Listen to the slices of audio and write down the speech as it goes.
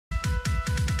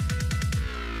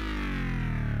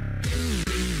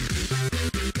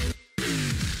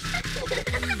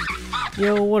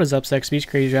Yo, what is up, Sex Speech?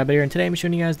 Crazy Rabbit here, and today I'm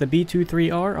showing you guys the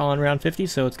B23R on round 50,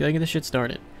 so let's go get this shit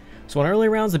started. So on early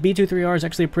rounds, the B23R is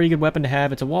actually a pretty good weapon to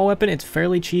have. It's a wall weapon, it's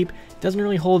fairly cheap, it doesn't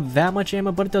really hold that much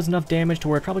ammo, but it does enough damage to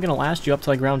where it's probably going to last you up to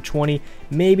like round 20,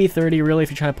 maybe 30 really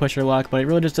if you're trying to push your luck, but it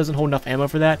really just doesn't hold enough ammo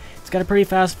for that. It's got a pretty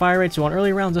fast fire rate, so on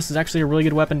early rounds this is actually a really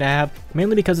good weapon to have,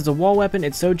 mainly because it's a wall weapon,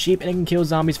 it's so cheap, and it can kill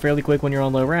zombies fairly quick when you're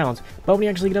on low rounds. But when you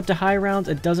actually get up to high rounds,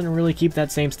 it doesn't really keep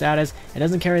that same status, it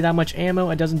doesn't carry that much ammo,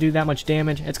 it doesn't do that much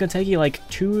damage. It's going to take you like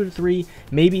 2 to 3,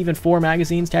 maybe even 4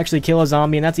 magazines to actually kill a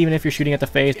zombie, and that's even if you're shooting at the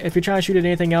face. If you're trying to shoot at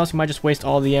anything else, you might just waste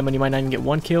all the ammo and you might not even get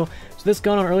one kill. So this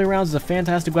gun on early rounds is a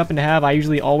fantastic weapon to have. I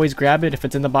usually always grab it if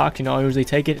it's in the box, you know, I usually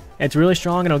take it. It's really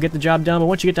strong and it'll get the job done, but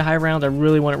once you get to high rounds, I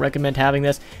really wouldn't recommend having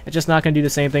this. It's just not going to do the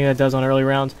same thing that it does on early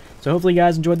rounds. So hopefully you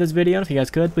guys enjoyed this video, and if you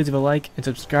guys could, please leave a like and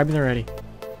subscribe if you're already.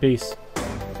 Peace.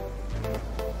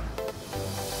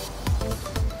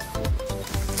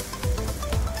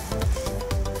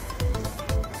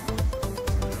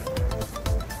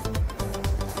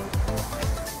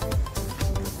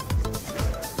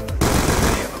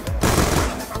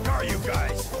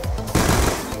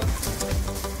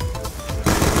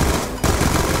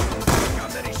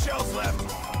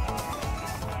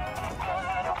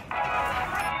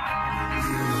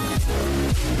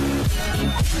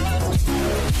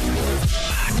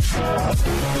 Ha ha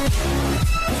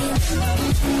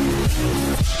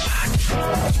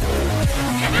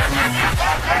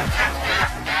ha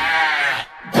ha ha!